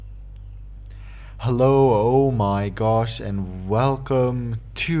Hello, oh my gosh, and welcome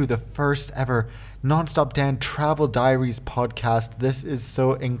to the first ever Nonstop Dan Travel Diaries podcast. This is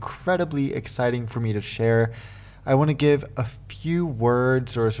so incredibly exciting for me to share. I want to give a few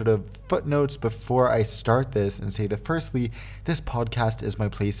words or sort of footnotes before I start this and say that firstly, this podcast is my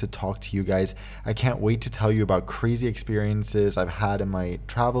place to talk to you guys. I can't wait to tell you about crazy experiences I've had in my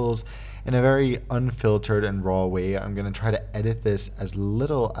travels in a very unfiltered and raw way. I'm going to try to edit this as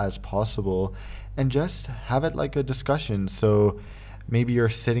little as possible and just have it like a discussion. So maybe you're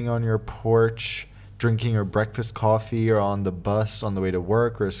sitting on your porch drinking your breakfast coffee or on the bus on the way to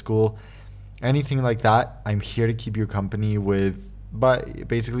work or school, anything like that. I'm here to keep you company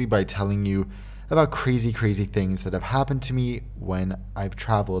by telling you about crazy things that have happened to me when I've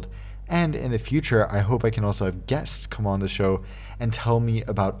traveled. And in the future, I hope I can also have guests come on the show and tell me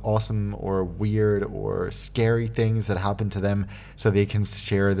about awesome or weird or scary things that happened to them so they can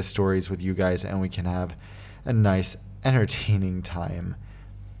share the stories with you guys and we can have a nice, entertaining time.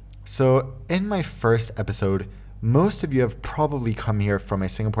 So, in my first episode, most of you have probably come here from my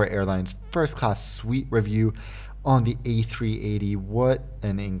Singapore Airlines first class suite review on the A380. What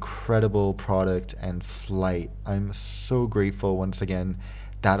an incredible product and flight. I'm so grateful once again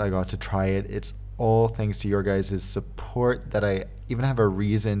that I got to try it. It's all thanks to your guys' support that I even have a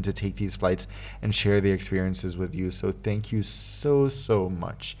reason to take these flights and share the experiences with you. So thank you so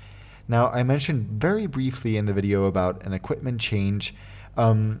much. Now, I mentioned very briefly in the video about an equipment change,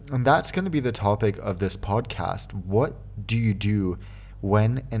 and that's going to be the topic of this podcast. What do you do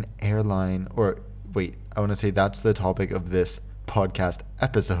when an airline, or wait, I want to say that's the topic of this podcast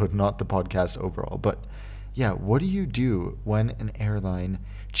episode, not the podcast overall. But yeah, what do you do when an airline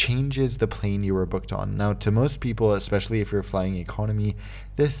changes the plane you were booked on? Now, to most people, especially if you're flying economy,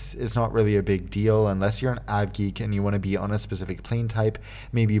 this is not really a big deal unless you're an av geek and you want to be on a specific plane type.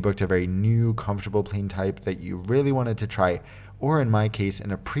 Maybe you booked a very new, comfortable plane type that you really wanted to try. Or in my case,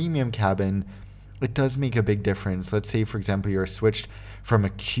 in a premium cabin, it does make a big difference. Let's say, for example, you're switched from a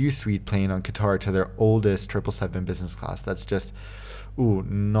Q Suite plane on Qatar to their oldest 777 business class. That's just,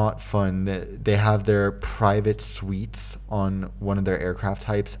 not fun. They have their private suites on one of their aircraft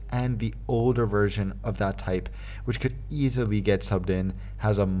types, and the older version of that type, which could easily get subbed in,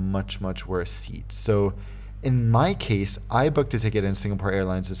 has a much worse seat. So in my case, I booked a ticket in Singapore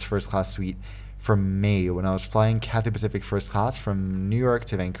Airlines' first class suite for May when I was flying Cathay Pacific first class from New York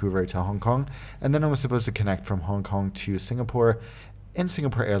to Vancouver to Hong Kong, and then I was supposed to connect from Hong Kong to Singapore in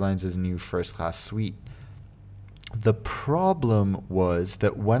Singapore Airlines' new first class suite. The problem was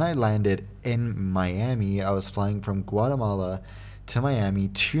that when I landed in Miami, I was flying from Guatemala to Miami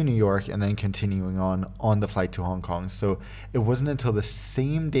to New York and then continuing on the flight to Hong Kong. So it wasn't until the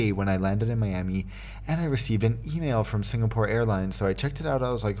same day when I landed in Miami and I received an email from Singapore Airlines. So I checked it out.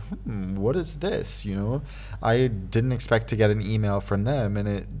 I was like, what is this? I didn't expect to get an email from them.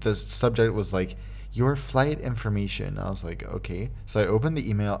 And the subject was like, your flight information. I was like, okay. So I opened the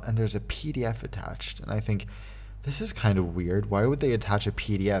email and there's a PDF attached. And I think, this is kind of weird. Why would they attach a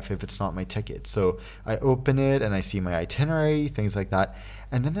PDF if it's not my ticket? So I open it and I see my itinerary, things like that.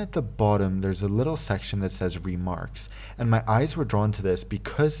 And then at the bottom, there's a little section that says remarks. And my eyes were drawn to this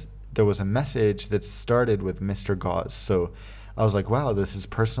because there was a message that started with Mr. Gauze. So I was like, wow, this is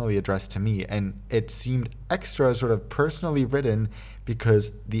personally addressed to me. And it seemed extra sort of personally written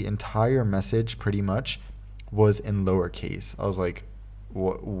because the entire message pretty much was in lowercase. I was like,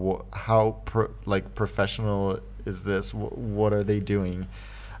 how professional is this? What are they doing?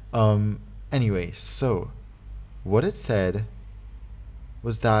 Anyway, so what it said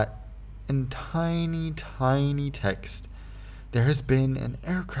was that in tiny text, there has been an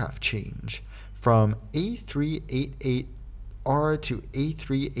aircraft change from A388R to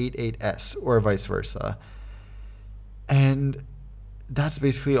A388S or vice versa. And that's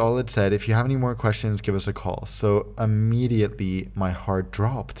basically all it said. If you have any more questions, give us a call. So immediately my heart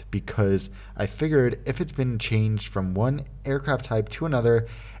dropped because I figured if it's been changed from one aircraft type to another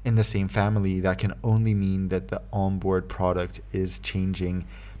in the same family, that can only mean that the onboard product is changing.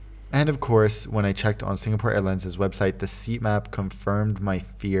 And of course, when I checked on Singapore Airlines' website, the seat map confirmed my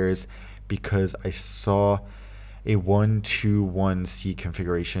fears because I saw a 1-2-1 seat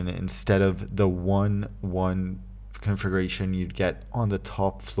configuration instead of the 1-1 configuration you'd get on the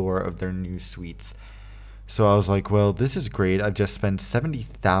top floor of their new suites. So I was like, well, this is great. I've just spent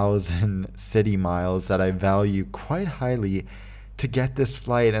 70,000 city miles that I value quite highly to get this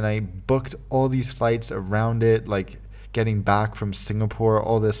flight, and I booked all these flights around it, like getting back from Singapore,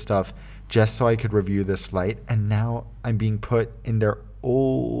 all this stuff, just so I could review this flight. And now I'm being put in their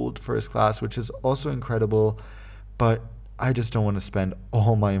old first class, which is also incredible, but I just don't want to spend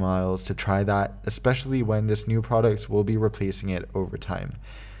all my miles to try that, especially when this new product will be replacing it over time.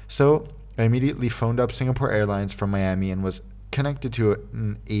 So I immediately phoned up Singapore Airlines from Miami and was connected to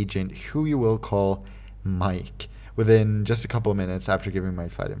an agent who you will call Mike within just a couple of minutes after giving my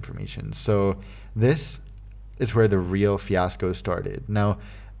flight information. So this is where the real fiasco started. Now,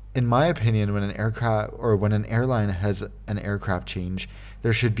 in my opinion, when an airline has an aircraft change,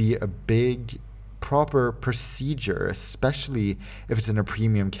 there should be a big proper procedure, especially if it's in a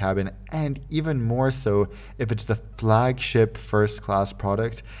premium cabin, and even more so if it's the flagship first class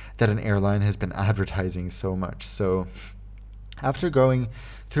product that an airline has been advertising so much. So after going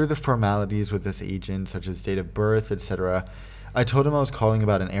through the formalities with this agent, such as date of birth, etc., I told him I was calling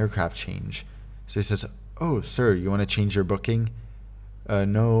about an aircraft change. So he says, "Oh, sir, you want to change your booking?"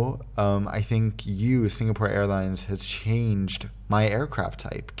 No, I think Singapore Airlines, has changed my aircraft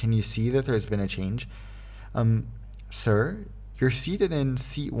type. Can you see that there's been a change? Sir, you're seated in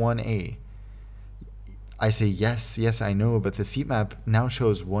seat 1A. I say, yes, I know, but the seat map now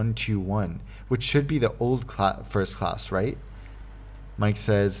shows 121, which should be the old first class, right? Mike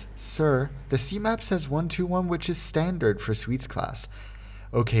says, "Sir, the seat map says 121, which is standard for suites class."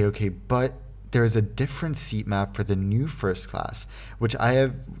 Okay, but there is a different seat map for the new first class, which I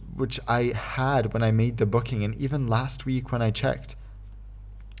had when I made the booking and even last week when I checked.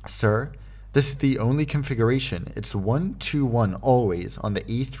 "Sir, this is the only configuration. It's 121 always on the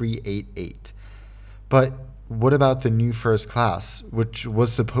A388. But what about the new first class, which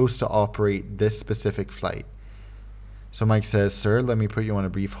was supposed to operate this specific flight?" So Mike says, "Sir, let me put you on a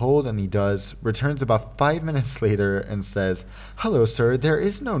brief hold," and he does, returns about 5 minutes later and says, "Hello, sir, there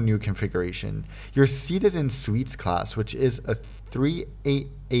is no new configuration. You're seated in suites class, which is a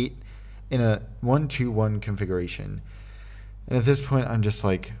 388 in a 121 configuration." And at this point, I'm just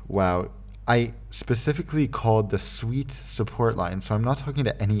like, wow. I specifically called the suite support line, so I'm not talking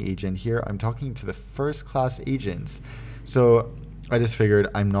to any agent here. I'm talking to the first class agents. So I just figured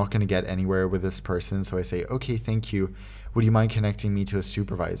I'm not going to get anywhere with this person, so I say, "Okay, thank you. Would you mind connecting me to a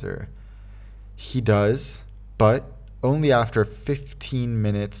supervisor?" He does, but only after 15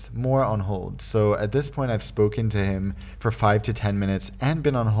 minutes more on hold. So at this point, I've spoken to him for 5 to 10 minutes and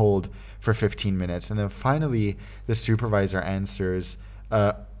been on hold for 15 minutes. And then finally, the supervisor answers,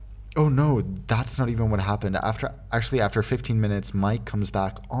 "Oh no, that's not even what happened." After 15 minutes, Mike comes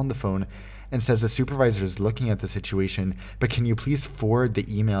back on the phone and says the supervisor is looking at the situation, but can you please forward the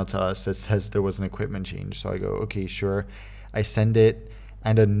email to us that says there was an equipment change? So I go, "Okay, sure." I send it,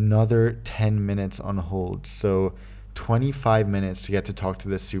 and another 10 minutes on hold. So 25 minutes to get to talk to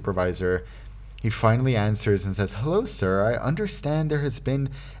this supervisor. He finally answers and says, "Hello, sir. I understand there has been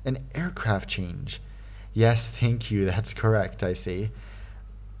an aircraft change." "Yes, thank you. That's correct," I say.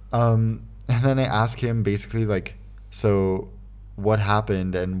 And then I ask him basically like, "So what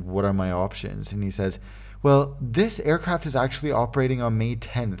happened and what are my options?" And he says, "Well, this aircraft is actually operating on May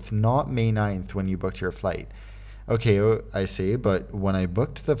 10th, not May 9th when you booked your flight." "Okay," I say, "but when I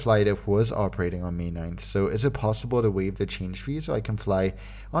booked the flight, it was operating on May 9th. So is it possible to waive the change fee so I can fly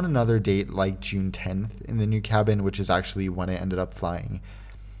on another date like June 10th in the new cabin, which is actually when I ended up flying?"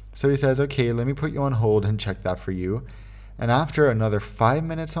 So he says, "Okay, let me put you on hold and check that for you." And after another 5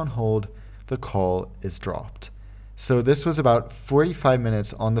 minutes on hold, the call is dropped. So this was about 45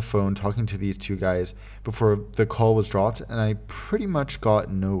 minutes on the phone talking to these two guys before the call was dropped, and I pretty much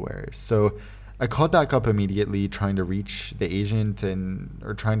got nowhere. So I called back up immediately trying to reach the agent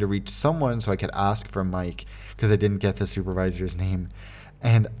or trying to reach someone so I could ask for Mike because I didn't get the supervisor's name.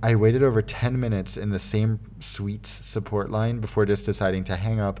 And I waited over 10 minutes in the same suites support line before just deciding to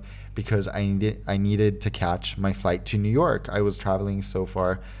hang up because I needed to catch my flight to New York. I was traveling so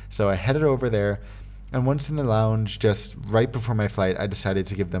far. So I headed over there. And once in the lounge, just right before my flight, I decided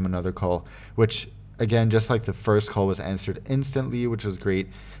to give them another call, which, again, just like the first call, was answered instantly, which was great.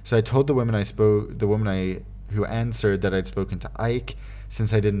 So I told the woman who answered that I'd spoken to Ike,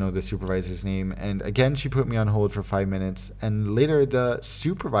 since I didn't know the supervisor's name. And again, she put me on hold for 5 minutes. And later, the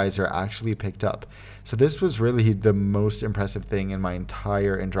supervisor actually picked up. So this was really the most impressive thing in my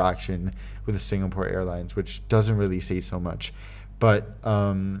entire interaction with the Singapore Airlines, which doesn't really say so much. But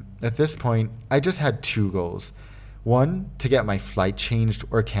at this point, I just had two goals. One, to get my flight changed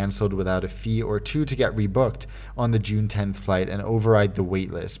or canceled without a fee, or two, to get rebooked on the June 10th flight and override the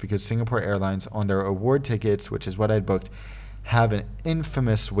wait list, because Singapore Airlines, on their award tickets, which is what I'd booked, have an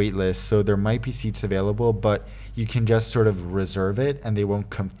infamous wait list. So there might be seats available, but you can just sort of reserve it and they won't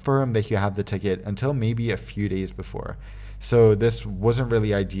confirm that you have the ticket until maybe a few days before. So this wasn't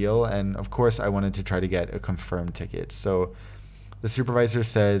really ideal. And of course, I wanted to try to get a confirmed ticket. So the supervisor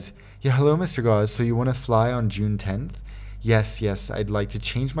says, "Yeah, hello, Mr. Gauze. So you want to fly on June 10th? Yes, I'd like to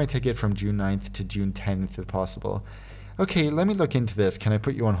change my ticket from June 9th to June 10th if possible. Okay, let me look into this. Can I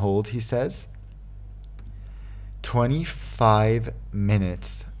put you on hold? He says. 25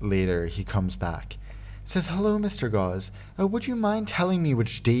 minutes later, he comes back. Says, hello, Mr. Gauze. Would you mind telling me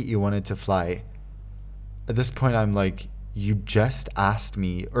which date you wanted to fly? At this point, I'm like, you just asked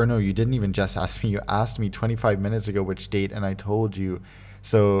me, or no, you didn't even just ask me. You asked me 25 minutes ago which date, and I told you.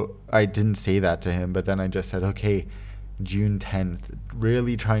 So I didn't say that to him, but then I just said, okay, June 10th.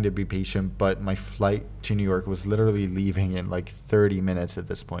 Really trying to be patient, but my flight to New York was literally leaving in like 30 minutes at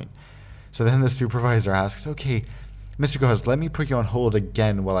this point. So then the supervisor asks, okay, Mr. Gauze, let me put you on hold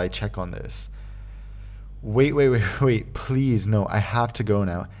again while I check on this. Wait, please, no, I have to go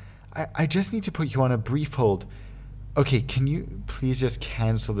now. I just need to put you on a brief hold. Okay, can you please just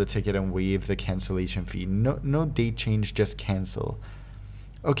cancel the ticket and waive the cancellation fee? No date change, just cancel.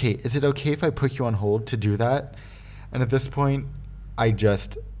 Okay, is it okay if I put you on hold to do that? And at this point, I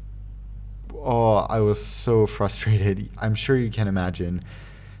was so frustrated. I'm sure you can imagine.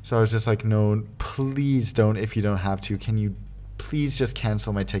 So I was just like, no, please don't if you don't have to. Can you please just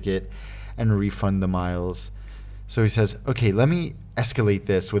cancel my ticket and refund the miles? So he says, okay, let me escalate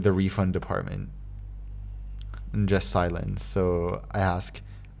this with the refund department. And just silence. So I ask,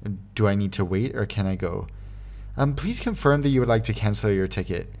 do I need to wait or can I go? Please confirm that you would like to cancel your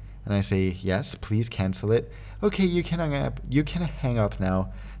ticket. And I say, yes, please cancel it. Okay, you can hang up. You can hang up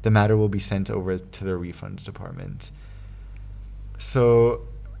now. The matter will be sent over to the refunds department. So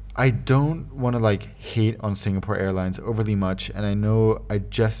I don't want to hate on Singapore Airlines overly much, and I know I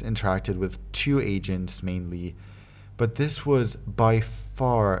just interacted with 2 agents mainly, but this was by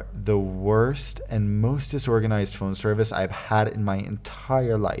far the worst and most disorganized phone service I've had in my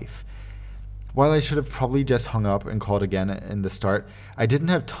entire life. While I should have probably just hung up and called again in the start, I didn't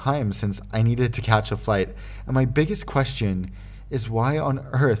have time since I needed to catch a flight, and my biggest question is why on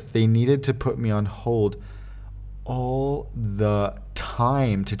earth they needed to put me on hold all the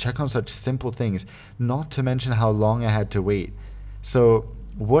time to check on such simple things, not to mention how long I had to wait. So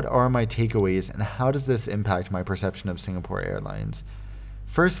what are my takeaways and how does this impact my perception of Singapore Airlines?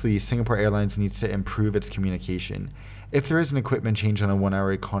 Firstly, Singapore Airlines needs to improve its communication. If there is an equipment change on a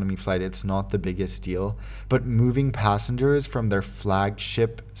 1-hour economy flight, it's not the biggest deal, but moving passengers from their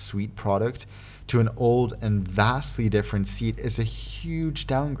flagship suite product to an old and vastly different seat is a huge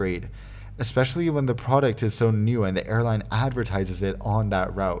downgrade, especially when the product is so new and the airline advertises it on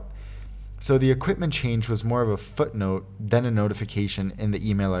that route. So the equipment change was more of a footnote than a notification in the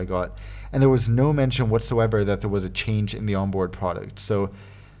email I got, and there was no mention whatsoever that there was a change in the onboard product. So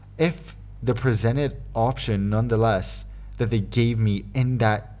if the presented option nonetheless that they gave me in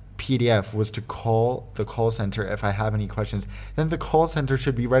that PDF was to call the call center if I have any questions, then the call center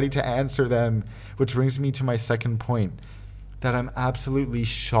should be ready to answer them, which brings me to my second point, that I'm absolutely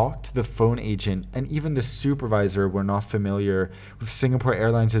shocked the phone agent and even the supervisor were not familiar with Singapore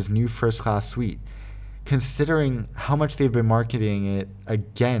Airlines' new first-class suite, considering how much they've been marketing it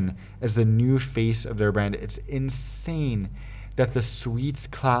again as the new face of their brand. It's insane that the suites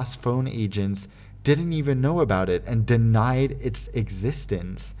class phone agents didn't even know about it and denied its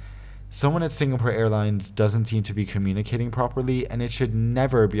existence. Someone at Singapore Airlines doesn't seem to be communicating properly, and it should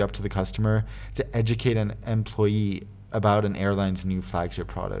never be up to the customer to educate an employee about an airline's new flagship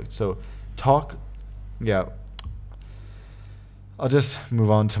product. So I'll just move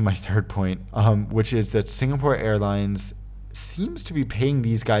on to my third point, which is that Singapore Airlines seems to be paying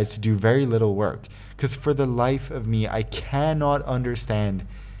these guys to do very little work. Because for the life of me, I cannot understand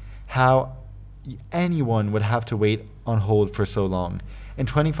how anyone would have to wait on hold for so long. In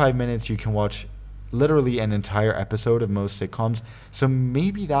 25 minutes, you can watch literally an entire episode of most sitcoms. So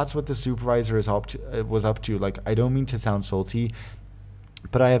maybe that's what the supervisor was up to. I don't mean to sound salty,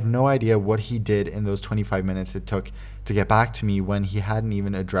 but I have no idea what he did in those 25 minutes it took to get back to me when he hadn't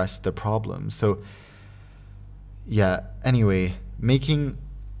even addressed the problem. So anyway, making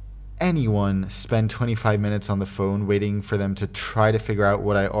anyone spend 25 minutes on the phone waiting for them to try to figure out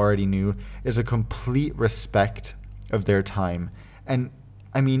what I already knew is a complete respect of their time. And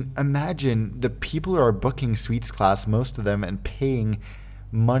I mean, imagine the people who are booking suites class, most of them, and paying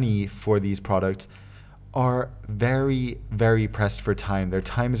money for these products are very, very pressed for time. Their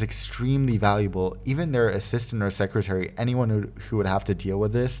time is extremely valuable. Even their assistant or secretary, anyone who would have to deal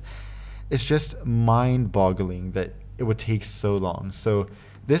with this, it's just mind-boggling that it would take so long. So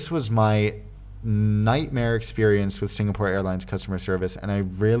this was my nightmare experience with Singapore Airlines customer service, and I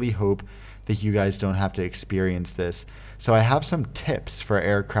really hope that you guys don't have to experience this. So I have some tips for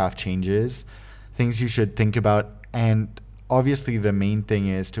aircraft changes, things you should think about, and obviously the main thing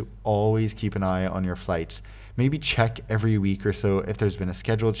is to always keep an eye on your flights. maybe check every week or so if there's been a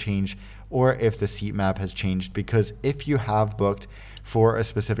schedule change or if the seat map has changed, because if you have booked for a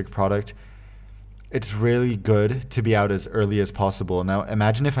specific product, it's really good to be out as early as possible. Now,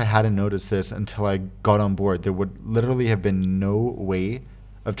 imagine if I hadn't noticed this until I got on board. There would literally have been no way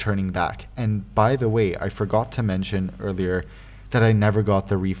of turning back. And by the way, I forgot to mention earlier that I never got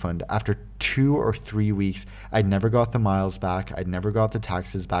the refund. After 2 or 3 weeks, I'd never got the miles back. I'd never got the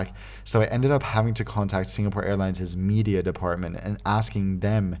taxes back. So I ended up having to contact Singapore Airlines' media department and asking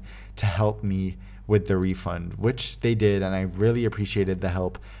them to help me with the refund, which they did. And I really appreciated the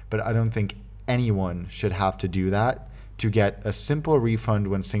help, but I don't think anyone should have to do that to get a simple refund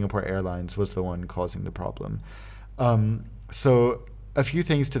when Singapore Airlines was the one causing the problem. So a few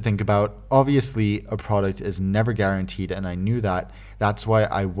things to think about. Obviously, a product is never guaranteed, and I knew that. That's why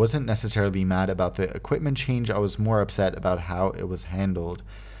I wasn't necessarily mad about the equipment change. I was more upset about how it was handled.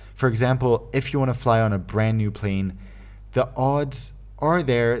 For example, if you want to fly on a brand new plane, the odds are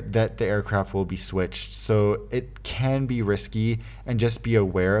there that the aircraft will be switched. So it can be risky, and just be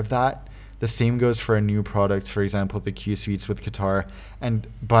aware of that. The same goes for a new product, for example, the Q Suites with Qatar. And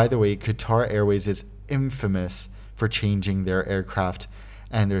by the way, Qatar Airways is infamous for changing their aircraft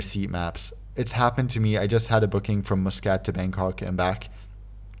and their seat maps. It's happened to me. I just had a booking from Muscat to Bangkok and back.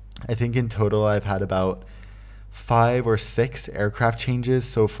 I think in total I've had about 5 or 6 aircraft changes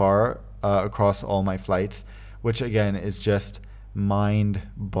so far across all my flights, which again is just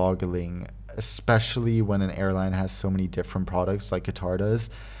mind-boggling, especially when an airline has so many different products like Qatar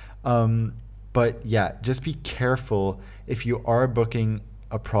does. But yeah, just be careful if you are booking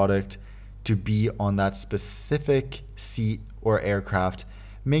a product to be on that specific seat or aircraft.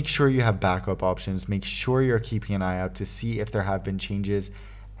 Make sure you have backup options. Make sure you're keeping an eye out to see if there have been changes.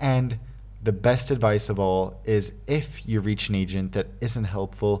 And the best advice of all is, if you reach an agent that isn't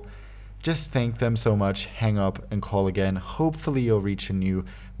helpful, just thank them so much, hang up and call again. Hopefully you'll reach a new,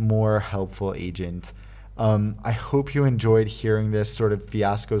 more helpful agent. I hope you enjoyed hearing this sort of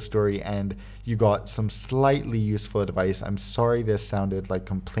fiasco story and you got some slightly useful advice. I'm sorry this sounded like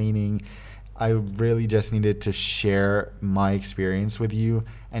complaining. I really just needed to share my experience with you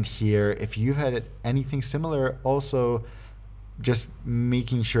and hear if you've had anything similar. Also, just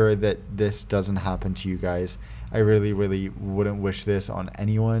making sure that this doesn't happen to you guys. I really, really wouldn't wish this on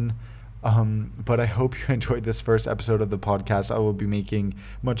anyone. But I hope you enjoyed this first episode of the podcast. I will be making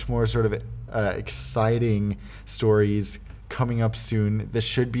much more sort of exciting stories coming up soon. This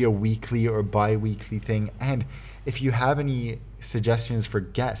should be a weekly or bi-weekly thing. And if you have any suggestions for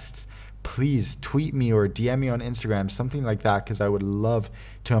guests, please tweet me or DM me on Instagram, something like that, because I would love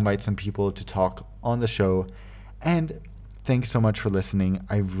to invite some people to talk on the show. And thanks so much for listening.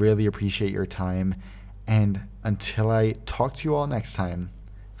 I really appreciate your time. And until I talk to you all next time,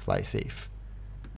 fly safe.